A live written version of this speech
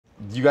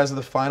you guys are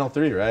the final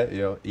three, right?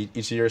 You know,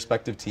 each of your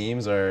respective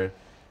teams are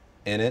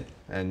in it,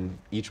 and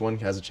each one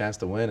has a chance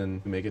to win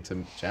and make it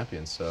to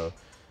champions. So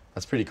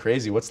that's pretty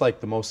crazy. What's like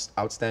the most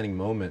outstanding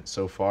moment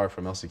so far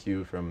from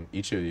LCQ from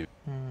each of you?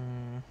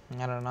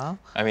 I don't know.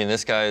 I mean,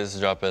 this guy is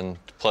dropping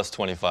plus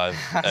 25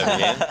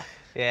 every game.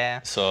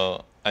 Yeah.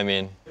 So, I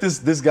mean,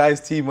 This guy's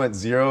team went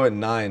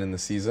 0-9 in the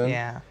season.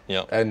 Yeah.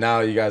 yep. And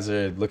now you guys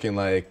are looking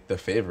like the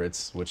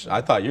favorites, which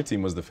I thought your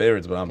team was the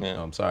favorites, but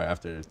I'm sorry.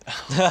 After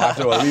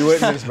what we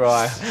witnessed,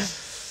 bro.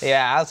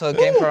 Yeah, I also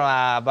came from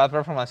a bad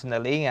performance in the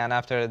league, and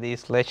after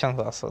these elections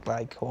was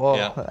like,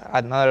 whoa,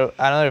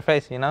 another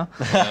face, you know?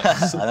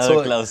 Yeah.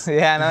 Another Klaus.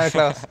 Yeah, another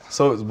Klaus.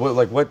 So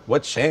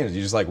what changed?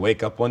 You just like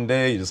wake up one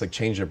day, you just like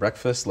change your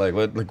breakfast? Like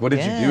what did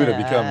you do to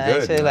become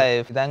good? I say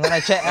like, if I'm gonna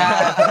change,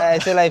 I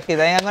say like, if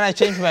I'm gonna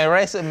change my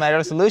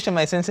resolution,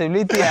 my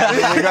sensibility,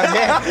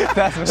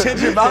 that's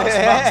Change your mouse.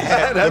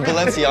 The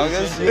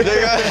Balenciagas?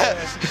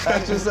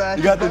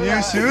 You got the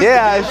new shoes?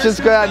 Yeah, I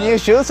just got new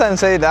shoes and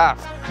say that.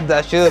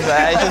 The shoes,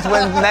 I just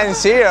went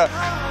 9-0.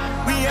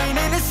 We ain't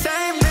in the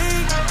same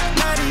league,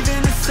 not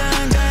even the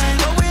same game.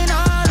 Going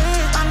all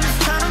in, I'm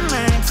just trying to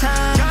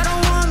maintain. Y'all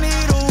don't want me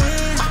to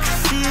win. I can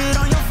see it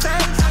on your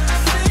face.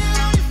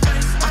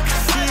 I can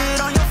see it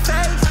on your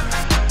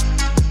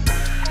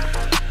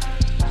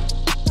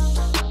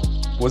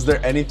face. Was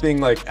there anything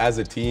like as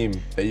a team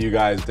that you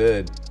guys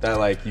did that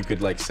like you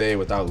could like say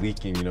without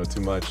leaking, you know,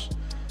 too much,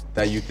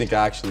 that you think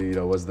actually, you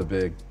know, was the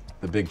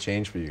big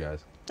change for you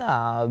guys?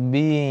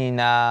 Being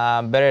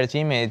a better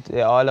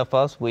teammate, all of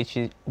us, with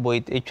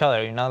each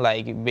other, you know,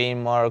 like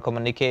being more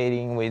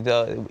communicating with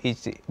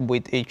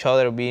each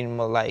other, being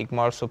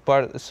more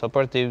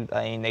supportive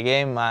in the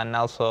game and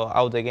also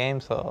out the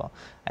game. So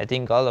I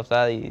think all of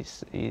that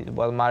is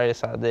what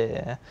matters at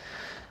the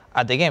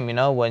game. You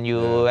know, when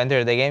you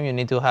enter the game, you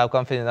need to have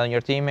confidence on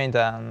your teammate,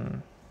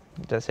 and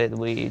that's it.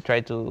 We try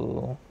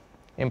to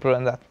improve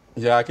on that.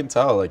 Yeah, I can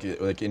tell, like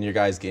in your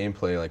guys'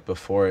 gameplay, like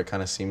before it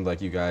kind of seemed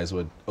like you guys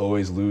would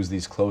always lose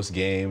these close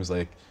games.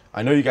 Like,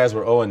 I know you guys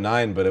were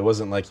 0-9, but it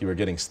wasn't like you were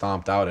getting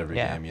stomped out every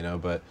game, you know?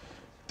 But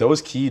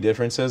those key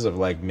differences of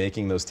like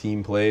making those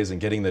team plays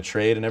and getting the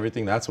trade and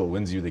everything, that's what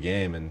wins you the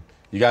game. And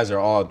you guys are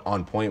all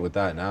on point with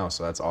that now,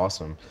 so that's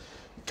awesome.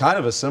 Kind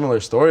of a similar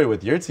story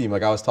with your team.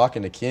 Like I was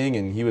talking to King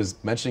and he was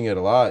mentioning it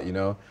a lot, you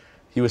know?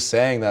 He was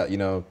saying that, you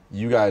know,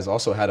 you guys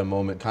also had a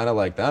moment kind of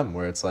like them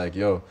where it's like,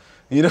 yo,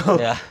 you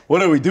know,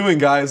 what are we doing,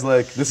 guys?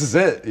 Like, this is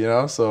it, you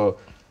know? So,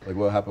 like,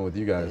 what happened with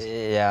you guys?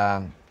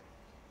 Yeah,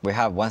 we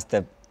have one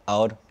step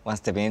out, one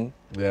step in.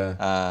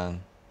 Yeah.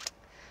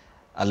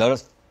 A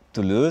lot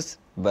to lose,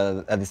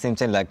 but at the same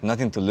time, like,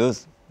 nothing to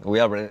lose. We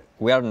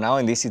are now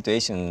in this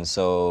situation,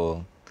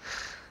 so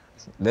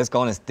let's go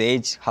on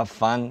stage, have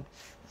fun,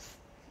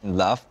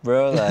 laugh,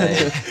 bro.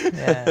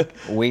 Like,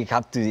 we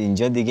have to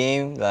enjoy the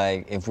game.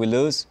 Like, if we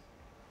lose,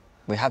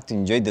 we have to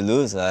enjoy the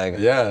lose. Like,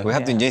 we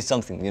have to enjoy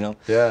something, you know.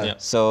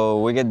 So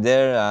we get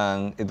there,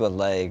 and it was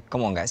like,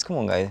 come on, guys,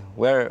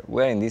 we're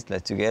in this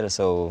like together.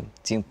 So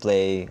team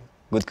play,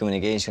 good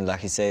communication,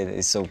 like he said,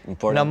 is so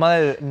important.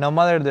 No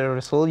matter the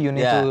result, you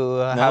need to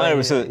no matter the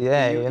result.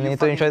 you need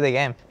to enjoy the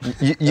game.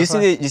 You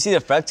see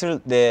the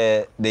fracture,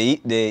 the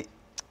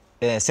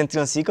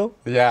Sentinel Seco?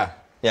 Yeah.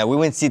 Yeah, we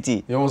went CT.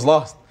 You almost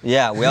lost.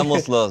 Yeah, we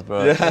almost lost,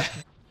 bro.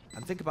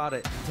 And think about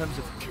it in terms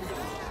of.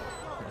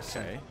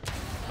 Okay.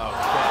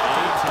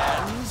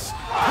 Tens.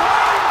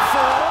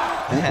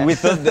 We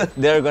thought that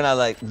they're gonna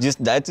like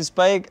just die to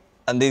Spike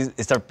and they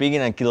start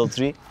picking and kill all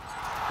three.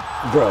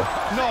 Bro.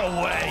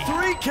 No way.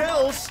 3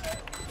 kills.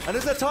 And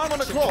is there time on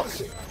the clock?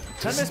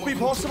 Can this be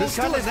possible?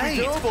 Can this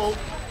be doable?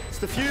 It's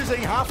defusing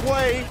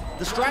halfway.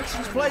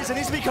 Distractions plays. It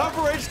needs to be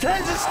coverage.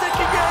 Tens is sticking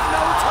in.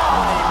 No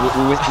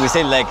time. We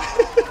say like,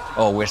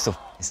 oh, we're so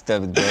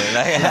stupid, bro.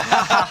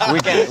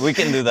 Like, we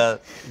can do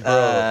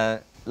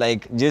that.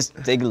 Like, just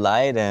take it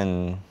light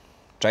and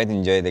try to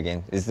enjoy the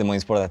game. It's the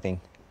most important thing.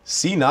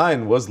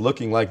 C9 was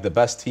looking like the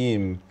best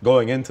team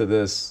going into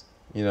this,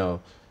 you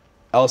know,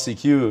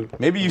 LCQ.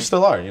 Maybe you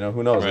still are, you know,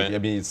 who knows? Right. Like, I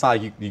mean, it's not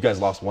like you guys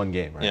lost one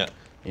game, right? Yeah.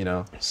 You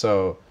know,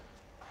 so,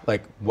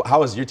 like,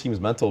 how has your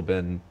team's mental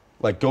been,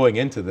 like, going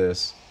into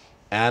this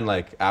and,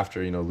 like,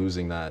 after, you know,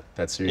 losing that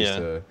series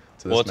to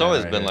this Well, it's man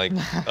always right been, here?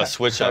 like, a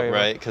switch up,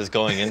 right? Because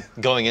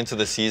going into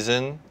the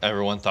season,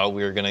 everyone thought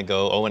we were going to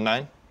go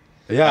 0-9.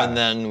 Yeah. And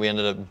then we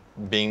ended up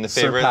being the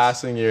favorites.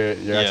 Surpassing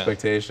your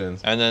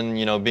expectations. And then,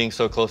 you know, being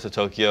so close to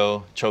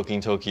Tokyo,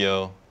 choking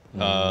Tokyo,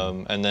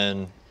 and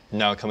then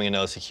now coming into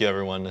LCQ,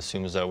 everyone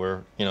assumes that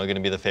we're, you know, going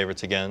to be the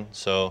favorites again.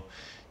 So,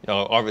 you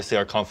know, obviously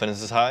our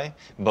confidence is high,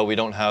 but we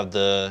don't have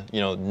the,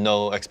 you know,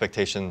 no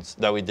expectations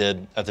that we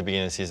did at the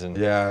beginning of the season.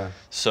 Yeah.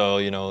 So,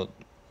 you know,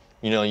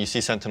 you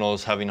see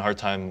Sentinels having a hard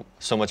time,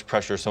 so much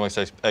pressure, so much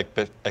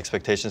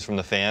expectations from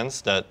the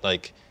fans that,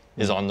 like,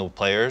 is on the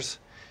players.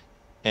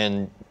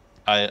 And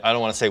I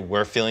don't want to say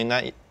we're feeling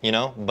that, you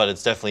know, but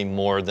it's definitely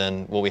more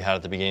than what we had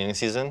at the beginning of the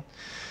season.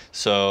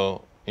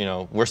 So, you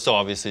know, we're still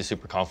obviously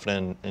super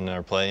confident in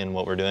our play and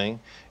what we're doing,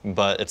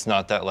 but it's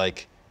not that,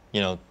 like,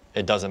 you know,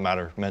 it doesn't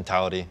matter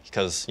mentality,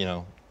 because, you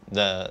know,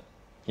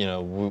 you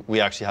know,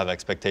 we actually have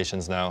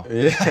expectations now.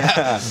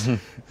 Yeah,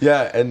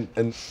 yeah,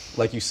 and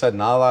like you said,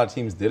 not a lot of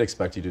teams did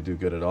expect you to do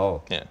good at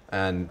all. Yeah.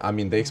 And I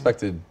mean, they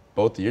expected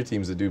both of your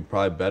teams to do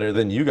probably better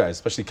than you guys,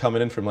 especially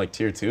coming in from like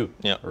tier 2.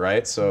 Yeah.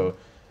 Right. So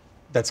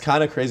that's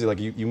kind of crazy. Like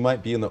you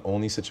might be in the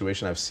only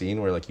situation I've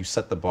seen where like you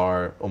set the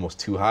bar almost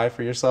too high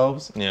for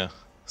yourselves. Yeah.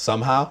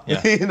 Somehow.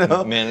 Yeah. You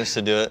know. Managed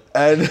to do it.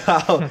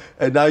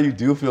 And now you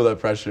do feel that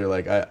pressure.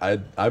 Like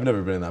I've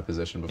never been in that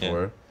position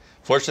before. Yeah.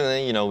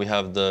 Fortunately, you know, we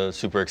have the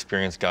super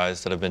experienced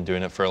guys that have been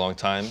doing it for a long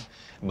time.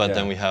 But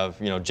then we have,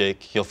 you know,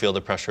 Jake, he'll feel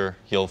the pressure.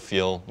 He'll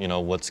feel, you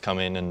know, what's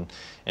coming.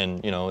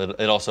 And you know,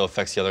 it also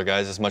affects the other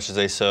guys. As much as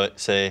they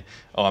say,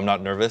 oh, I'm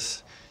not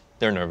nervous,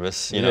 they're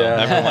nervous. You know,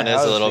 everyone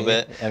is a little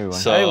bit.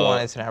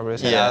 Everyone is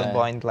nervous at that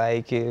point.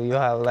 Like, you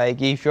have, like,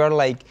 if you're,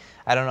 like,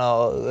 I don't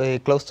know,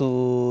 close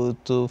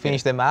to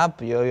finish the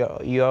map,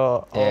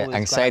 you're always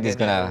anxiety is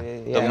gonna...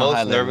 The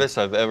most nervous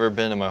I've ever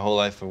been in my whole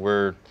life,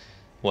 we're,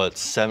 what,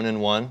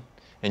 7-1?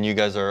 And you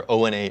guys are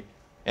 0-8,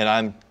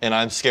 and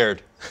I'm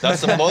scared. That's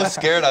the most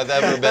scared I've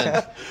ever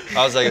been.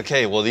 I was like,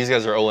 okay, well, these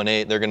guys are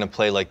 0-8. They're gonna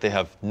play like they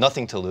have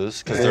nothing to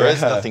lose, because there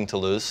is nothing to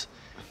lose,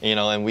 you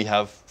know. And we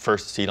have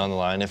first seed on the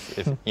line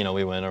if you know,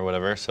 we win or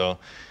whatever. So,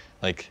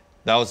 like,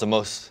 that was the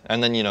most.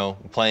 And then, you know,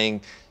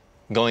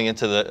 going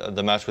into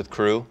the match with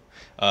KRÜ,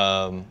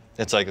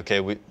 it's like,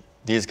 okay,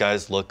 these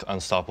guys look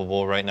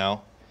unstoppable right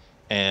now,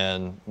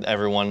 and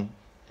everyone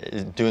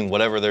is doing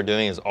whatever they're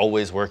doing is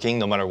always working,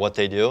 no matter what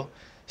they do.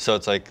 So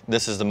it's like,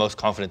 this is the most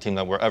confident team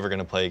that we're ever going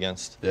to play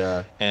against.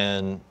 Yeah.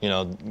 And, you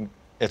know,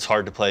 it's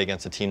hard to play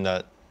against a team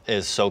that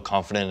is so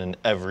confident in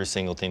every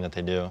single thing that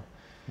they do.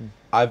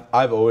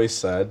 I've always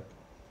said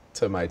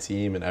to my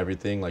team and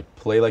everything, like,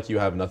 play like you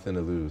have nothing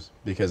to lose.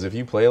 Because if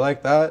you play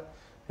like that,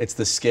 it's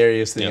the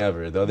scariest thing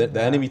ever.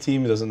 The enemy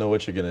team doesn't know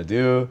what you're going to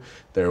do.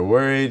 They're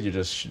worried. You're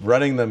just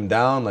running them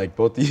down like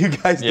both of you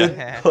guys did.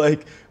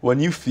 Like,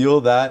 when you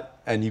feel that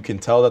and you can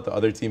tell that the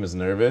other team is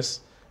nervous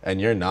and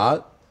you're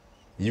not,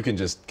 you can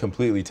just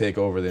completely take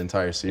over the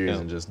entire series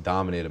and just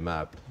dominate a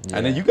map.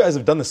 And then you guys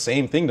have done the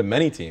same thing to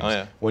many teams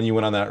when you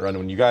went on that run,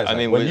 when you guys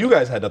you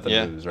guys had nothing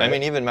to lose, right? I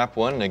mean, even map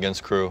 1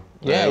 against KRÜ,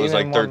 it was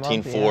like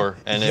 13-4,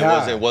 and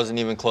it wasn't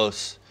even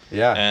close.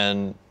 Yeah.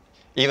 And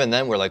even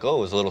then, we're like, oh,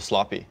 it was a little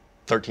sloppy.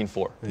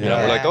 13-4. You know,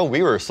 we're like, oh,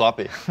 we were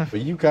sloppy. But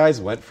you guys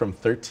went from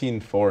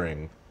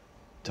 13-4ing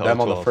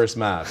them on the first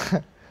map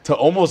to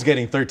almost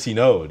getting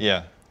 13-0'd.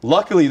 Yeah.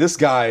 Luckily, this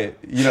guy,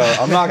 you know,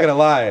 I'm not gonna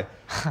lie.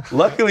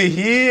 Luckily,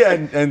 he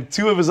and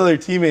 2 of his other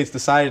teammates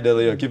decided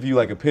to give you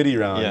like a pity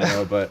round, you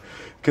know, but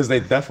because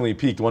they definitely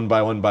peaked one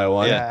by one.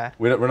 Yeah.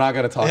 We're not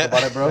gonna talk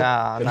about it, bro.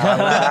 No.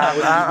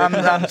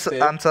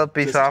 I'm so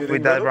pissed off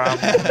with that round,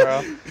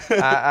 bro.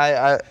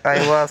 I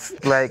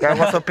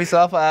was so pissed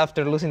off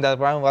after losing that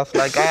round. Was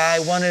like, I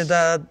wanted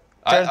that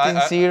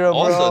 13-0, bro.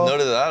 Also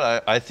noted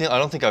that I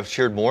don't think I've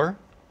cheered more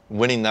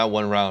winning that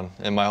one round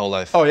in my whole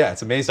life. Oh yeah,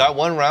 it's amazing. That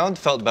one round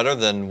felt better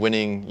than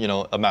winning, you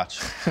know, a match.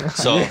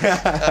 So,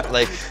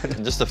 like,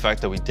 just the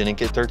fact that we didn't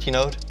get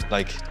 13-0'd,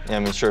 like, I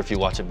mean, sure, if you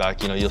watch it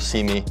back, you know, you'll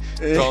see me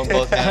throwing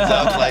both hands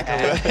up, like,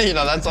 you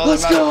know, that's all that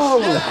matters. Let's go!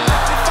 If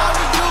I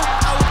were you,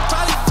 I would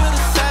probably feel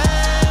the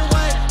same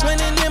way.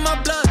 Winning in my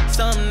blood,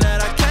 something that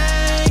I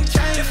can't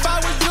change. If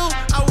I were you,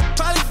 I would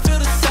probably feel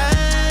the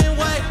same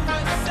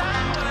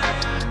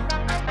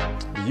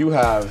way. You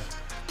have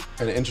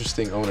an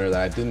interesting owner that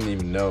I didn't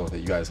even know that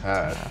you guys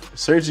had,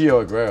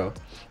 Sergio Aguero.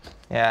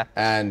 Yeah.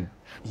 And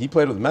he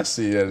played with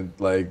Messi, and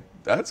like,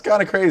 that's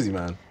kind of crazy,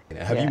 man.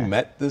 Have you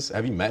met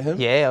him?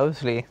 Yeah,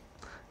 obviously.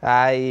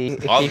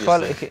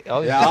 Obviously.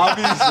 Yeah,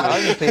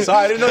 obviously.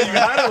 Sorry, I didn't know you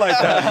had it like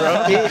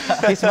that,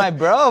 bro. He's my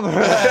bro, bro.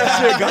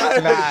 That's your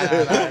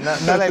guy.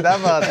 Not like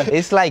that, but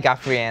it's like a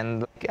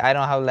friend. I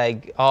don't have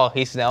like, oh,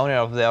 he's the owner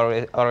of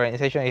the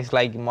organization. It's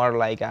like more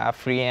like a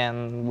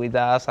friend with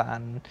us,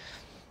 and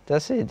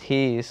that's it.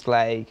 He's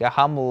like a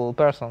humble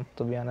person,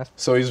 to be honest.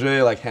 So he's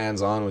really like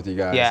hands-on with you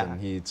guys,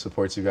 and he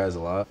supports you guys a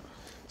lot.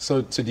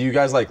 So do you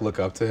guys like look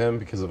up to him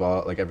because of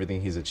all like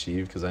everything he's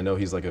achieved? Because I know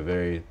he's like a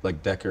very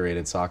like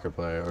decorated soccer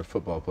player or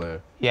football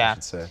player. Yeah. I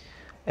should say.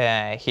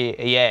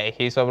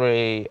 He's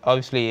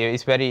obviously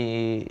it's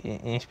very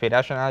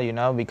inspirational, you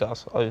know,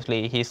 because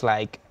obviously he's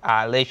like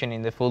a legend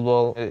in the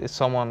football.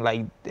 Someone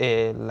like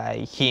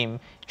him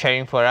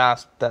cheering for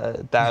us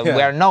that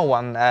we are no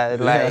one,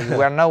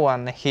 we are no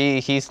one.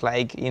 He's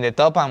like in the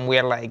top, and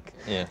we're like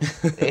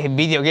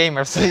video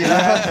gamers, you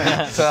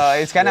know? So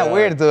it's kind of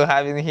weird to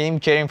having him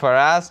cheering for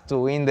us to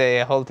win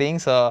the whole thing.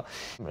 So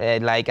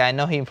like I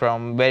know him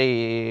from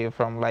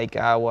like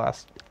I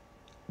was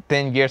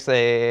 10 years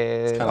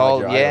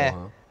old, like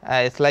idol, huh?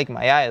 It's like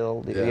my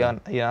idol,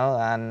 you know,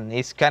 and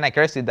it's kind of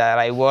crazy that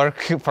I work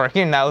for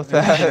him now. So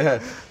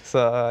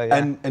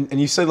yeah.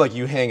 And you said like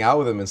you hang out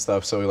with him and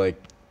stuff, so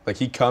like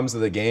he comes to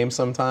the game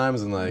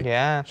sometimes and like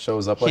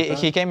shows up like that?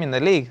 He came in the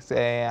league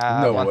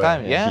one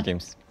time, He came.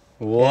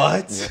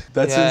 What? Yeah.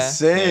 That's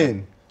insane.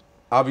 Yeah.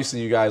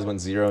 Obviously, you guys went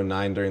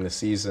 0-9 during the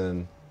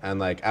season. And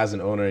like as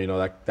an owner, you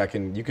know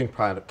you can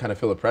kind of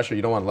feel the pressure.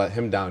 You don't want to let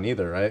him down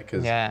either, right?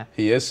 Because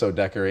he is so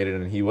decorated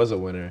and he was a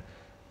winner.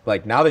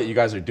 like now that you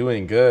guys are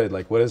doing good,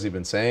 like what has he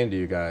been saying to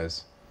you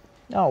guys?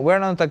 No, we're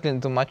not talking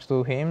too much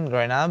to him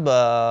right now,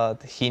 but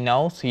he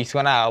knows he's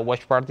gonna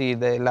watch party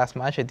the last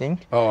match, I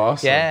think. Oh,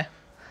 awesome. Yeah,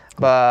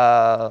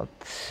 but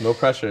No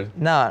pressure.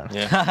 no,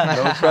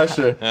 Yeah. No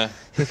pressure. Yeah.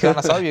 he's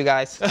gonna solve you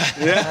guys.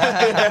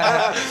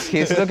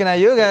 He's looking at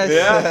you guys.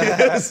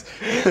 Yes.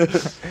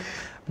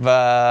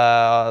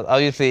 But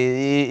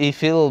obviously, he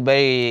feel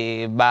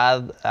very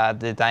bad at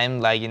the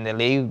time. Like in the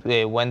league,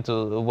 went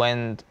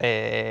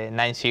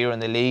 9-0 in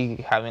the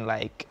league, having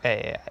like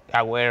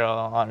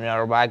Aguero on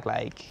your back.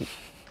 Like,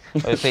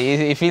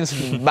 obviously, he feels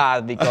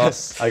bad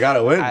because I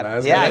gotta win, man.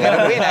 I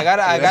gotta win.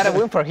 I gotta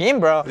win for him,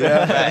 bro.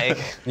 Yeah.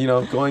 Like, You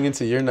know, going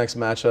into your next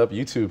matchup,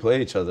 you two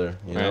play each other.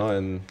 You know, Right.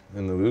 and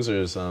the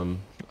losers.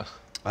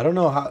 I don't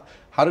know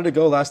how did it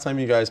go last time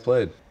you guys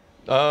played?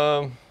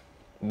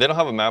 They don't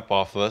have a map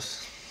off of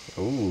us.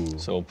 Ooh.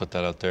 So we'll put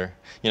that out there.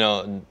 You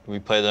know, we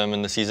play them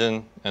in the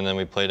season, and then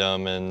we play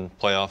them in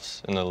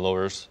playoffs, in the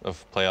lowers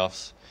of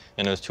playoffs,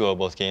 and it was 2-0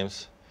 both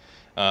games.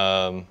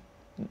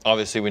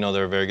 Obviously, we know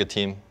they're a very good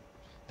team.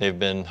 They've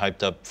been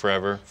hyped up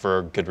forever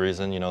for good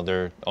reason. You know,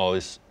 they're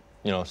always,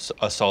 you know,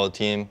 a solid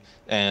team,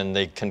 and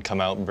they can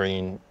come out and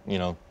bring, you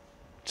know,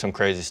 some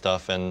crazy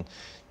stuff, and,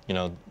 you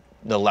know,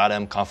 the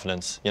LATAM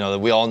confidence. You know,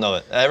 we all know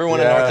it.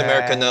 Everyone in North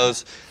America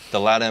knows the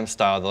LATAM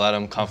style, the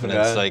LATAM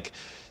confidence. Yeah. Like,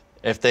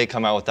 if they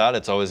come out with that,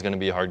 it's always going to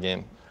be a hard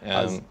game.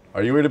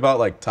 Are you worried about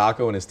like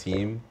Taco and his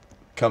team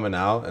coming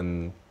out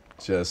and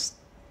just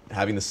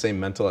having the same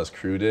mental as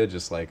KRÜ did,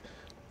 just like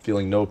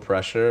feeling no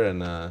pressure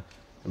and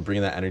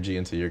bringing that energy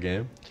into your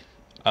game?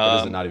 Or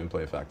does it not even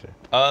play a factor?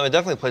 It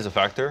definitely plays a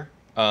factor,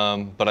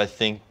 but I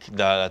think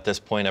that at this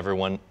point,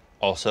 everyone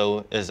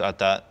also is at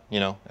that, you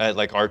know, at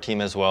like our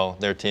team as well,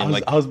 their team.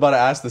 I was about to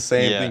ask the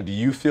same Yeah. thing. Do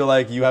you feel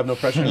like you have no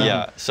pressure now?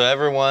 Yeah, so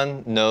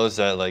everyone knows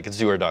that like it's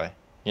do or die.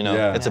 You know,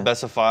 Yeah. it's a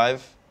best of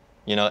 5.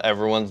 You know,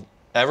 everyone's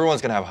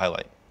gonna have a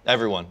highlight.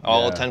 Everyone,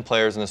 all Yeah. 10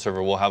 players in the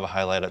server will have a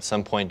highlight at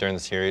some point during the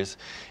series,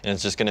 and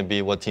it's just gonna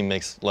be what team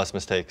makes less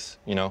mistakes.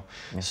 You know,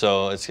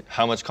 so it's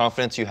how much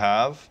confidence you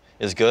have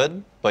is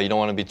good, but you don't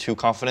want to be too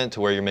confident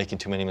to where you're making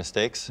too many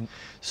mistakes.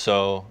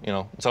 So you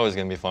know, it's always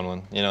gonna be a fun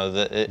one. You know,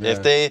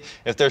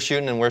 if they're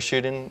shooting and we're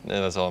shooting,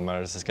 that's all that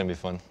matters. It's gonna be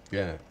fun.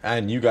 Yeah,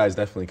 and you guys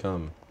definitely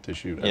come to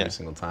shoot every Yeah.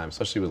 single time,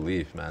 especially with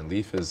Leaf, man.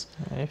 Leaf is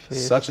Leaf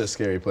is- such a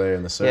scary player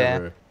in the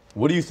server. Yeah.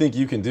 What do you think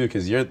you can do?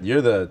 Because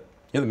you're the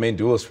main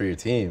duelist for your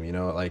team. You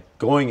know, like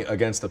going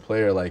against a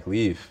player like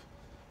Leaf.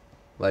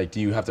 Like, do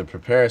you have to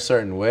prepare a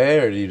certain way,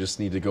 or do you just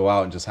need to go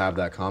out and just have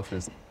that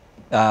confidence?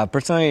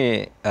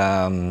 Personally,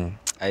 I'm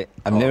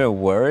never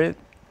worried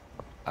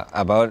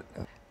about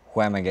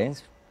who I'm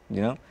against,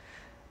 you know.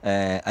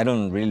 I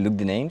don't really look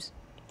the names,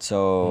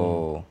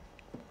 so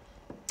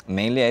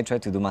mainly I try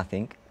to do my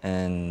thing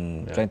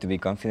and try to be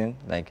confident,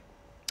 like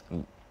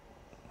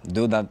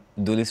do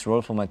this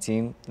role for my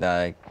team,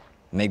 like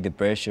make the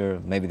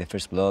pressure, maybe the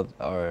first blood,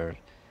 or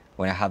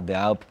when I have the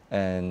up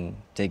and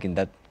taking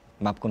that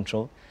map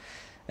control.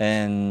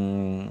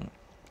 And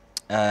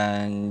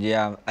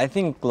yeah, I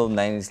think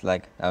Cloud9 is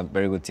like a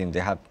very good team.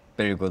 They have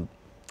very good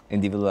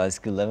individual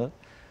skill level.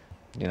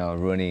 You know,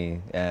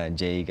 Runi,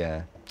 Jake,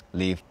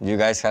 Leaf. You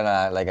guys had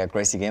a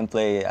crazy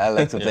gameplay. I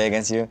like to play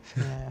against you,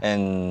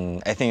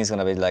 and I think it's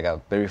gonna be like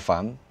a very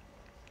fun.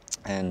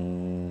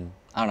 And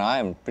I don't know,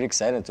 I'm pretty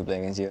excited to play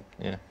against you.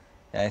 Yeah.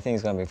 Yeah, I think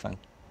it's gonna be fun.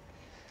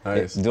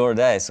 Nice. Do or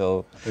die.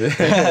 So It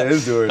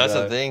is do or That's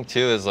die. the thing too,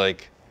 is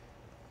like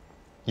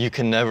you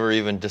can never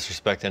even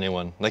disrespect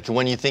anyone. Like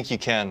when you think you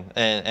can,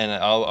 and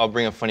I'll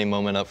bring a funny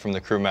moment up from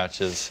the KRÜ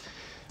matches.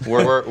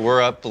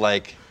 We're up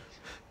like,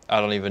 I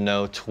don't even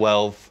know,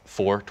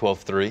 12-4,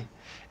 12-3,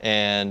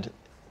 and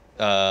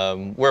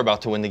we're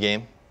about to win the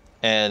game.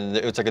 And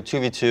it's like a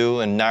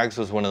 2v2, and Nags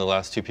was one of the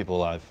last 2 people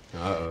alive.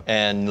 Uh-oh.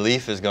 And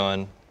Leaf is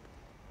going,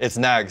 it's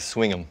Nags,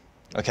 swing him.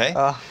 Okay?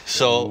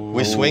 So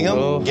we swing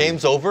him,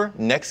 game's over.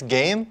 Next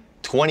game,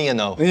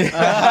 20-0.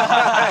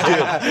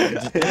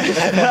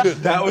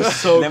 That was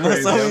so That was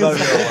crazy. so I'm not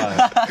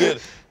gonna Good.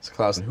 lie. So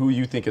Klaus, who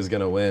you think is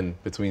gonna win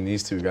between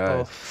these two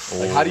guys?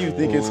 Like, how do you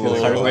think it's gonna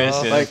Hard go?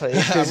 question. Like,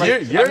 because you're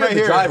in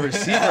the driver's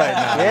seat right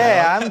now.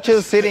 Yeah, I'm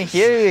just sitting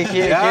here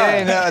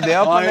hearing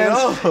the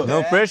opponents.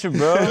 no pressure,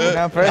 bro.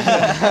 No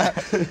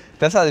pressure.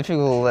 That's a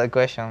difficult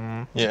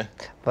question. Yeah.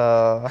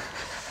 But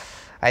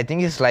I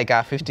think it's like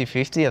a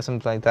 50-50 or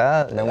something like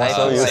that.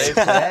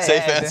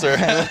 Safe answer.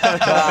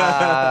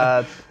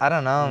 But I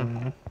don't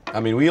know.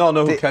 I mean, we all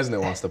know who Kesnet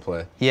wants to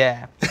play.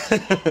 Yeah.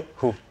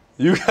 Who?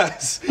 You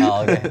guys.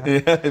 Oh,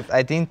 okay. Yeah.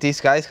 I think these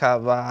guys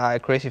have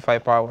crazy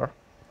firepower.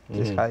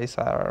 These guys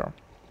are.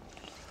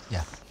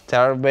 Yeah. They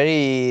are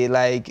very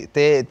like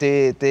they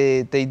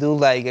do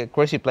like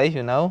crazy plays,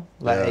 you know.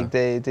 Like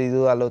they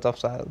do a lot of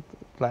stuff.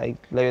 Like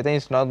Leviatán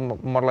is not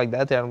more like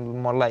that. They're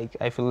more like,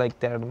 I feel like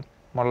they're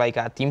more like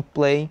a team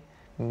play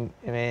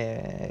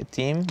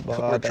team. But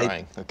We're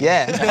trying. Okay.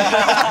 Yeah.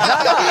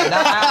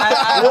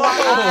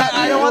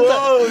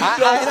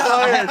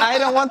 I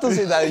don't want to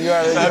see that.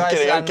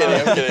 I'm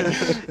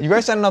kidding. You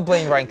guys are not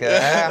playing ranked.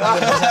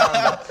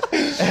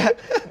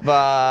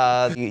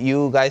 But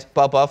you guys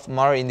pop off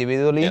more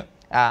individually, Yeah.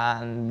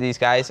 and these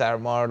guys are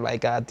more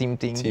like a team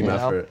thing. Team you know?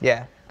 effort.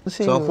 Yeah.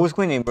 So who's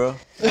winning, bro?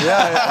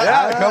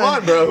 Yeah, come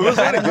on, bro. Who's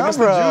winning? Give us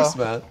the bro. juice,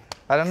 man.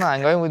 I don't know.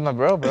 I'm going with my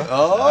bro, bro.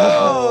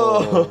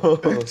 Oh!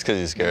 It's because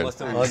he's scared.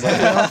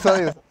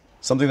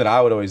 Something that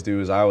I would always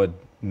do is I would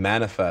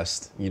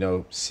manifest,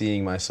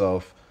 seeing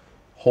myself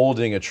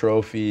holding a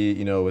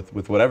trophy,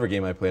 with whatever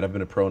game I played. I've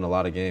been a pro in a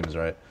lot of games,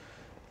 right?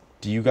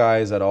 Do you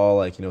guys at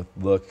all,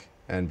 look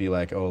and be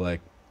like, oh,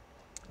 like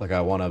I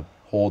want to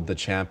hold the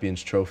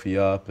Champions Trophy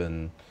up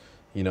and,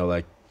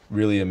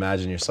 really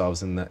imagine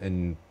yourselves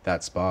in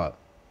that spot?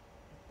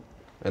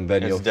 And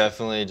then It's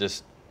definitely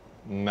just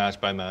match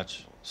by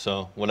match.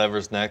 So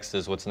whatever's next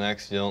is what's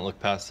next. You don't look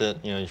past it.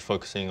 You're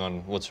focusing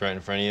on what's right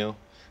in front of you,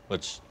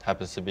 which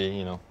happens to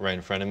be, right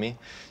in front of me.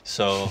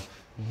 So,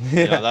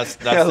 that's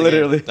yeah, the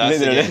literally. game. That's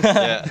the game.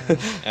 Yeah.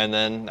 And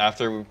then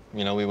after,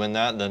 we win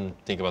that, then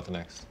think about the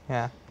next.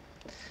 Yeah.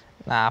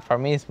 Nah, for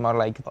me it's more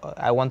like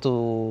I want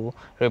to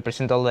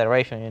represent all the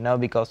region,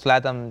 because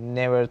Latam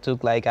never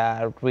took like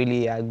a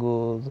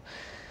good,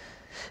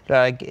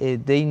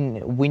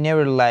 we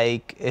never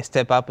like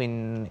step up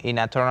in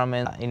a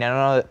tournament in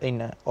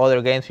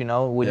other games, we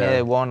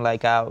never won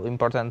like a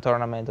important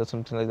tournament or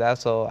something like that.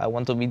 So I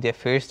want to be the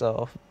first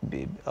of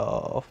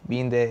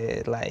being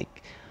the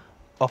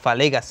of a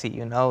legacy,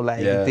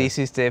 this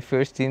is the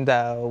first team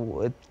that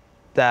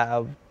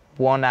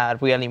won a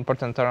really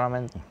important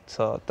tournament.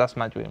 So that's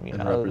my dream,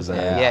 And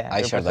represent. Yeah,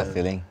 I share that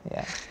feeling.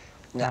 Yeah.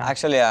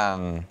 Actually,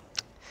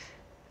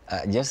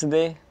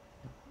 yesterday,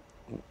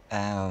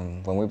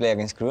 when we play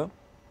against KRÜ,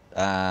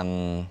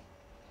 I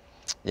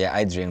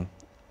dream.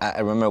 I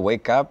remember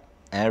wake up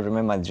and I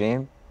remember my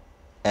dream,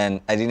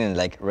 and I didn't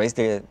raise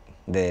the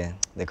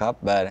cup,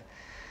 but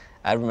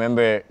I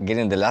remember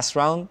getting the last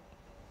round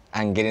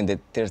and getting the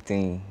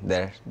 13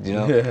 there,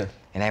 Yeah.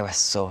 And I was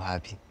so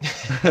happy.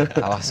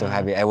 I was so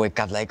happy. I wake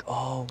up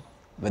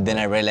but then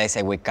I realized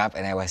I wake up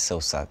and I was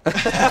so sad.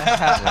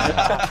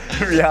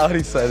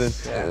 Reality set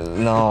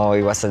in. No,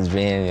 it was a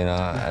dream,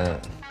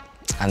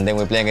 and then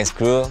we play against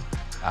KRÜ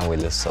and we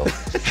lose. So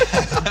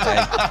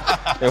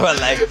it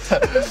was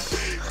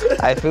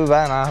I feel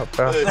bad now,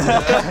 bro.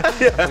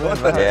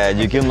 yeah,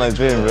 you killed my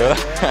dream, bro.